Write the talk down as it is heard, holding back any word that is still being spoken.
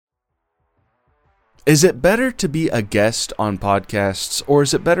Is it better to be a guest on podcasts, or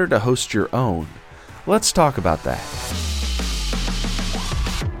is it better to host your own? Let's talk about that.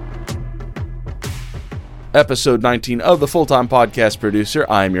 Episode 19 of the Full-Time Podcast Producer.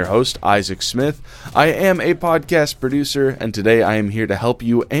 I am your host, Isaac Smith. I am a podcast producer, and today I am here to help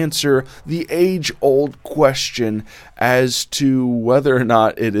you answer the age-old question as to whether or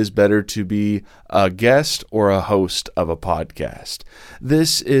not it is better to be a guest or a host of a podcast.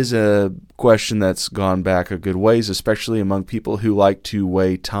 This is a question that's gone back a good ways, especially among people who like to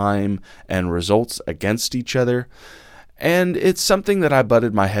weigh time and results against each other. And it's something that I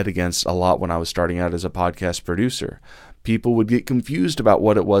butted my head against a lot when I was starting out as a podcast producer. People would get confused about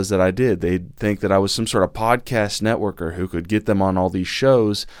what it was that I did. They'd think that I was some sort of podcast networker who could get them on all these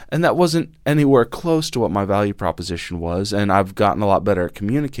shows, and that wasn't anywhere close to what my value proposition was, and I've gotten a lot better at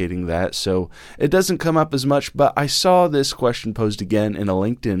communicating that, so it doesn't come up as much, but I saw this question posed again in a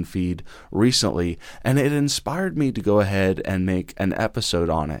LinkedIn feed recently, and it inspired me to go ahead and make an episode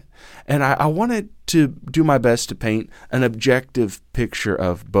on it. And I wanted to do my best to paint an objective picture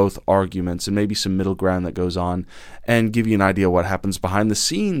of both arguments and maybe some middle ground that goes on and give you an idea what happens behind the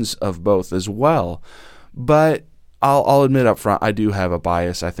scenes of both as well. But I'll admit up front, I do have a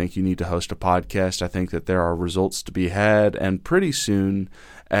bias. I think you need to host a podcast. I think that there are results to be had, and pretty soon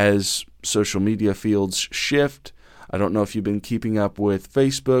as social media fields shift, I don't know if you've been keeping up with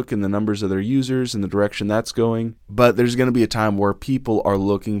Facebook and the numbers of their users and the direction that's going, but there's going to be a time where people are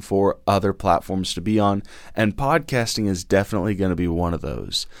looking for other platforms to be on, and podcasting is definitely going to be one of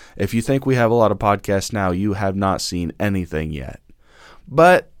those. If you think we have a lot of podcasts now, you have not seen anything yet.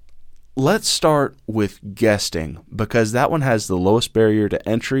 But let's start with guesting, because that one has the lowest barrier to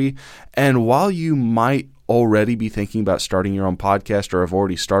entry, and while you might already be thinking about starting your own podcast or have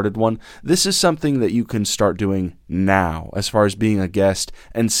already started one, this is something that you can start doing now as far as being a guest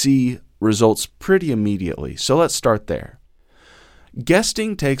and see results pretty immediately. So let's start there.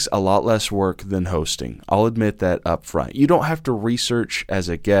 Guesting takes a lot less work than hosting. I'll admit that up front. You don't have to research as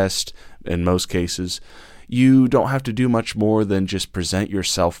a guest in most cases. You don't have to do much more than just present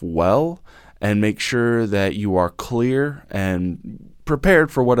yourself well and make sure that you are clear and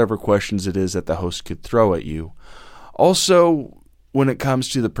prepared for whatever questions it is that the host could throw at you. Also, when it comes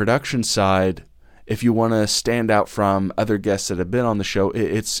to the production side, if you want to stand out from other guests that have been on the show,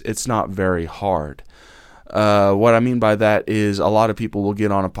 it's not very hard. What I mean by that is a lot of people will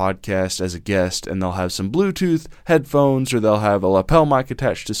get on a podcast as a guest and they'll have some Bluetooth headphones or they'll have a lapel mic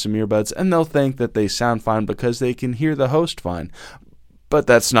attached to some earbuds and they'll think that they sound fine because they can hear the host fine. But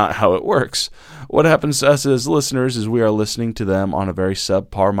that's not how it works. What happens to us as listeners is we are listening to them on a very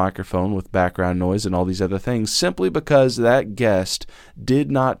subpar microphone with background noise and all these other things simply because that guest did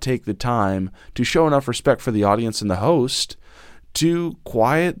not take the time to show enough respect for the audience and the host to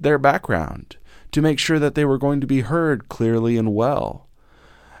quiet their background, to make sure that they were going to be heard clearly and well.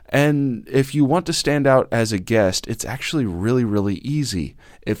 And if you want to stand out as a guest, it's actually really, really easy.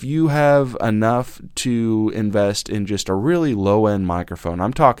 If you have enough to invest in just a really low-end microphone,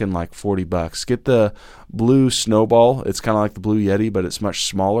 I'm talking like $40. Get the Blue Snowball. It's kind of like the Blue Yeti, but it's much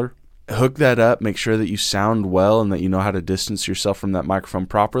smaller. Hook that up, make sure that you sound well and that you know how to distance yourself from that microphone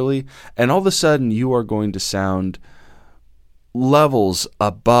properly. And all of a sudden, you are going to sound levels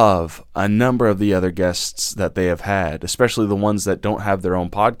above a number of the other guests that they have had, especially the ones that don't have their own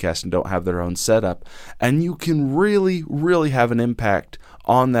podcast and don't have their own setup. And you can really, really have an impact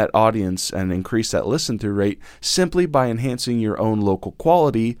on that audience and increase that listen-through rate simply by enhancing your own local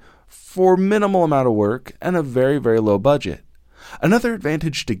quality for minimal amount of work and a very, very low budget. Another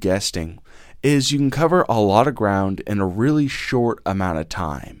advantage to guesting is you can cover a lot of ground in a really short amount of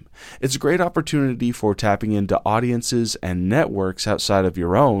time. It's a great opportunity for tapping into audiences and networks outside of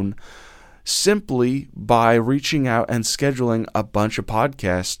your own simply by reaching out and scheduling a bunch of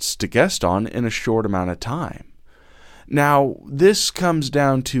podcasts to guest on in a short amount of time. Now, this comes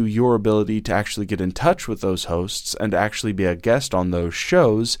down to your ability to actually get in touch with those hosts and actually be a guest on those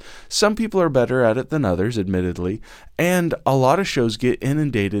shows. Some people are better at it than others, admittedly, and a lot of shows get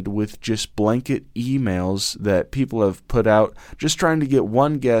inundated with just blanket emails that people have put out just trying to get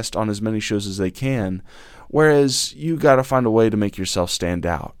one guest on as many shows as they can, whereas you got to find a way to make yourself stand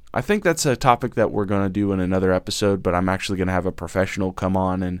out. I think that's a topic that we're going to do in another episode, but I'm actually going to have a professional come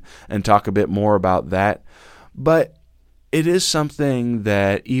on and talk a bit more about that. But it is something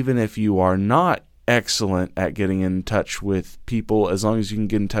that even if you are not excellent at getting in touch with people, as long as you can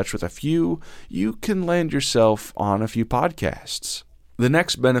get in touch with a few, you can land yourself on a few podcasts. The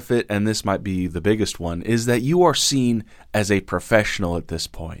next benefit, and this might be the biggest one, is that you are seen as a professional at this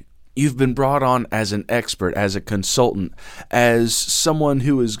point. You've been brought on as an expert, as a consultant, as someone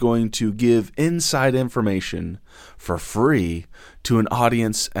who is going to give inside information for free to an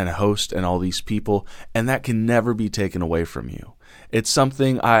audience and a host and all these people, and that can never be taken away from you. It's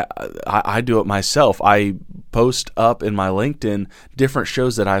something I do it myself. I post up in my LinkedIn different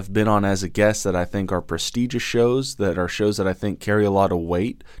shows that I've been on as a guest that I think are prestigious shows, that are shows that I think carry a lot of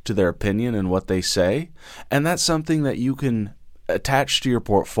weight to their opinion and what they say, and that's something that you can attached to your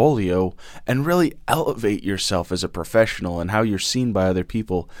portfolio and really elevate yourself as a professional and how you're seen by other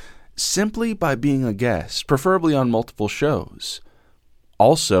people simply by being a guest, preferably on multiple shows.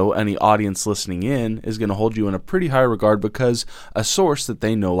 Also, any audience listening in is going to hold you in a pretty high regard because a source that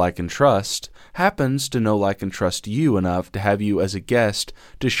they know, like, and trust happens to know, like, and trust you enough to have you as a guest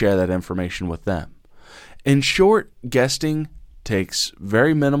to share that information with them. In short, guesting takes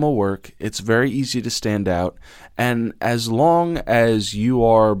very minimal work. It's very easy to stand out. And as long as you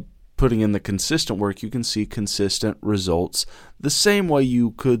are putting in the consistent work, you can see consistent results the same way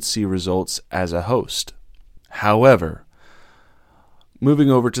you could see results as a host. However,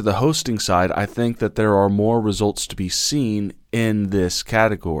 moving over to the hosting side, I think that there are more results to be seen in this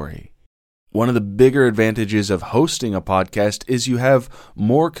category. One of the bigger advantages of hosting a podcast is you have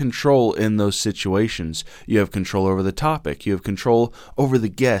more control in those situations. You have control over the topic. You have control over the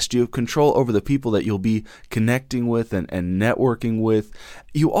guest. You have control over the people that you'll be connecting with and networking with.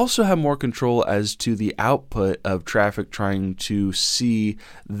 You also have more control as to the output of traffic trying to see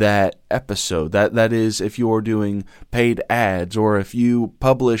that episode. That is, if you're doing paid ads or if you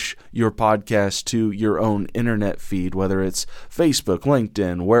publish your podcast to your own internet feed, whether it's Facebook,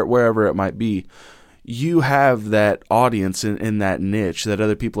 LinkedIn, wherever it might be, you have that audience in that niche that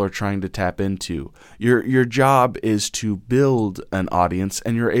other people are trying to tap into. Your job is to build an audience,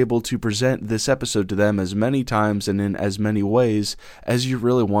 and you're able to present this episode to them as many times and in as many ways as you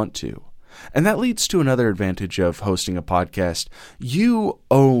really want to. And that leads to another advantage of hosting a podcast. You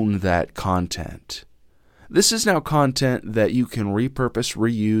own that content. This is now content that you can repurpose,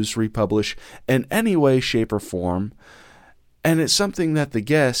 reuse, republish in any way, shape, or form. And it's something that the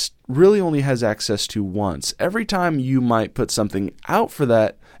guest really only has access to once. Every time you might put something out for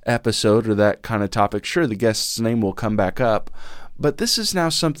that episode or that kind of topic, sure, the guest's name will come back up. But this is now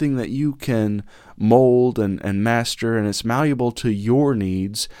something that you can mold and master, and it's malleable to your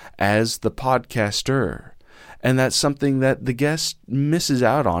needs as the podcaster. And that's something that the guest misses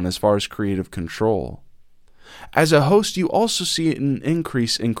out on as far as creative control. As a host, you also see an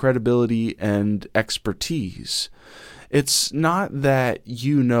increase in credibility and expertise. It's not that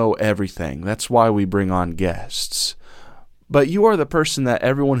you know everything. That's why we bring on guests. But you are the person that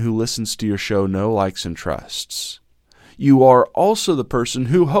everyone who listens to your show knows, likes, and trusts. You are also the person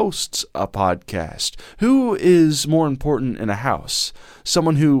who hosts a podcast. Who is more important in a house?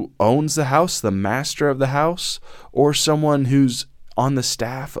 Someone who owns the house, the master of the house, or someone who's on the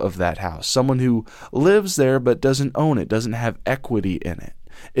staff of that house? Someone who lives there but doesn't own it, doesn't have equity in it,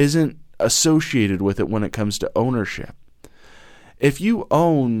 isn't associated with it when it comes to ownership. If you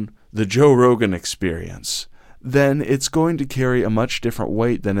own the Joe Rogan Experience, then it's going to carry a much different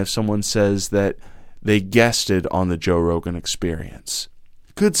weight than if someone says that they guested on the Joe Rogan Experience.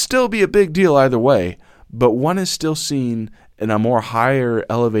 Could still be a big deal either way, but one is still seen in a more higher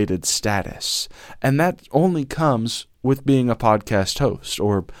elevated status, and that only comes with being a podcast host,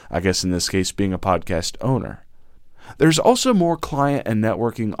 or I guess in this case being a podcast owner. There's also more client and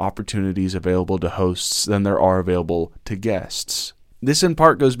networking opportunities available to hosts than there are available to guests. This in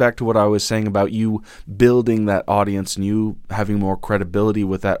part goes back to what I was saying about you building that audience and you having more credibility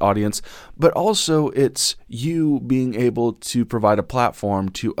with that audience, but also it's you being able to provide a platform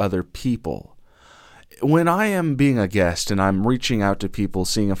to other people. When I am being a guest and I'm reaching out to people,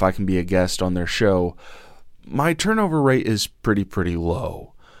 seeing if I can be a guest on their show, my turnover rate is pretty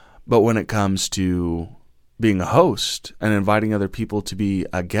low. But when it comes to being a host and inviting other people to be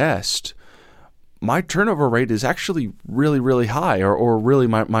a guest, my turnover rate is actually really high, or really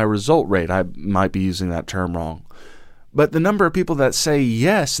my result rate. I might be using that term wrong. But the number of people that say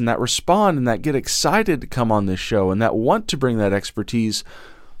yes and that respond and that get excited to come on this show and that want to bring that expertise,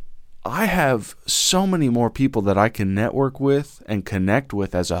 I have so many more people that I can network with and connect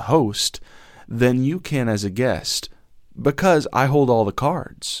with as a host than you can as a guest, because I hold all the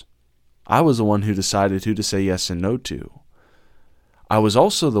cards. I was the one who decided who to say yes and no to. I was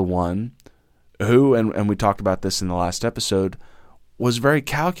also the one who, and we talked about this in the last episode, was very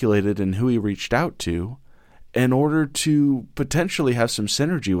calculated in who he reached out to in order to potentially have some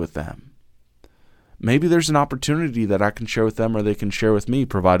synergy with them. Maybe there's an opportunity that I can share with them or they can share with me,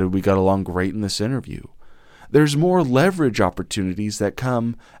 provided we got along great in this interview. There's more leverage opportunities that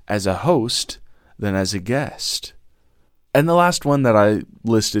come as a host than as a guest. And the last one that I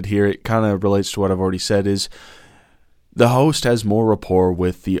listed here, it kind of relates to what I've already said, is the host has more rapport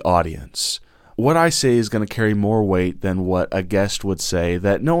with the audience. What I say is going to carry more weight than what a guest would say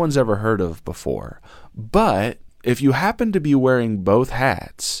that no one's ever heard of before. But if you happen to be wearing both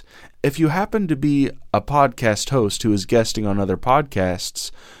hats, if you happen to be a podcast host who is guesting on other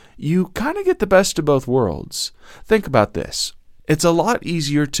podcasts, you kind of get the best of both worlds. Think about this. It's a lot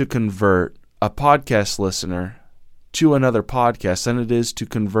easier to convert a podcast listener to another podcast than it is to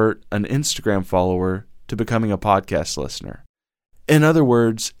convert an Instagram follower to becoming a podcast listener. In other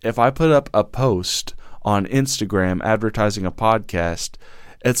words, if I put up a post on Instagram advertising a podcast,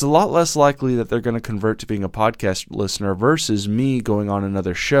 it's a lot less likely that they're going to convert to being a podcast listener versus me going on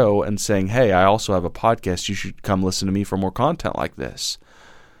another show and saying, hey, I also have a podcast. You should come listen to me for more content like this.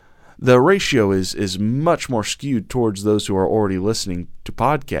 The ratio is much more skewed towards those who are already listening to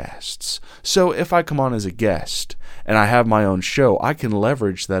podcasts. So if I come on as a guest and I have my own show, I can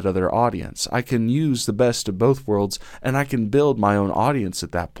leverage that other audience. I can use the best of both worlds, and I can build my own audience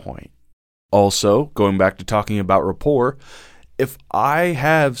at that point. Also, going back to talking about rapport, if I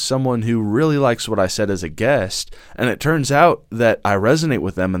have someone who really likes what I said as a guest, and it turns out that I resonate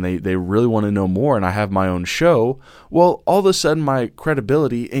with them and they really want to know more, and I have my own show, well, all of a sudden my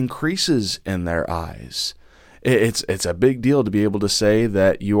credibility increases in their eyes. It's a big deal to be able to say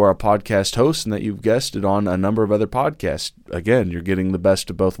that you are a podcast host and that you've guested on a number of other podcasts. Again, you're getting the best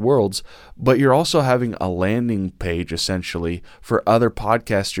of both worlds, but you're also having a landing page, essentially, for other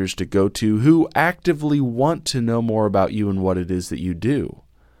podcasters to go to who actively want to know more about you and what it is that you do.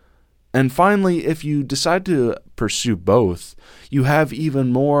 And finally, if you decide to pursue both, you have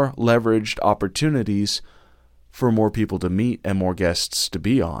even more leveraged opportunities for more people to meet and more guests to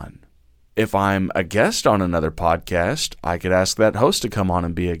be on. If I'm a guest on another podcast, I could ask that host to come on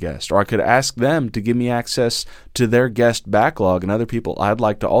and be a guest, or I could ask them to give me access to their guest backlog and other people I'd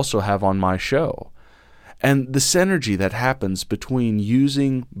like to also have on my show. And the synergy that happens between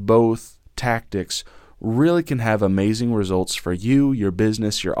using both tactics really can have amazing results for you, your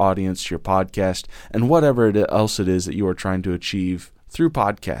business, your audience, your podcast, and whatever else it is that you are trying to achieve through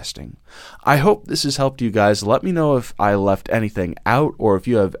podcasting. I hope this has helped you guys. Let me know if I left anything out or if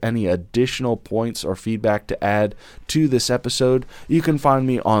you have any additional points or feedback to add to this episode. You can find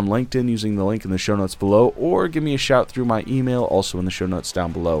me on LinkedIn using the link in the show notes below, or give me a shout through my email, also in the show notes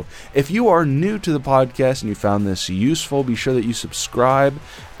down below. If you are new to the podcast and you found this useful, be sure that you subscribe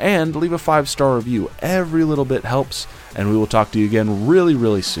and leave a 5-star review. Every little bit helps, and we will talk to you again really,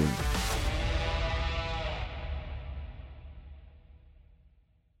 really soon.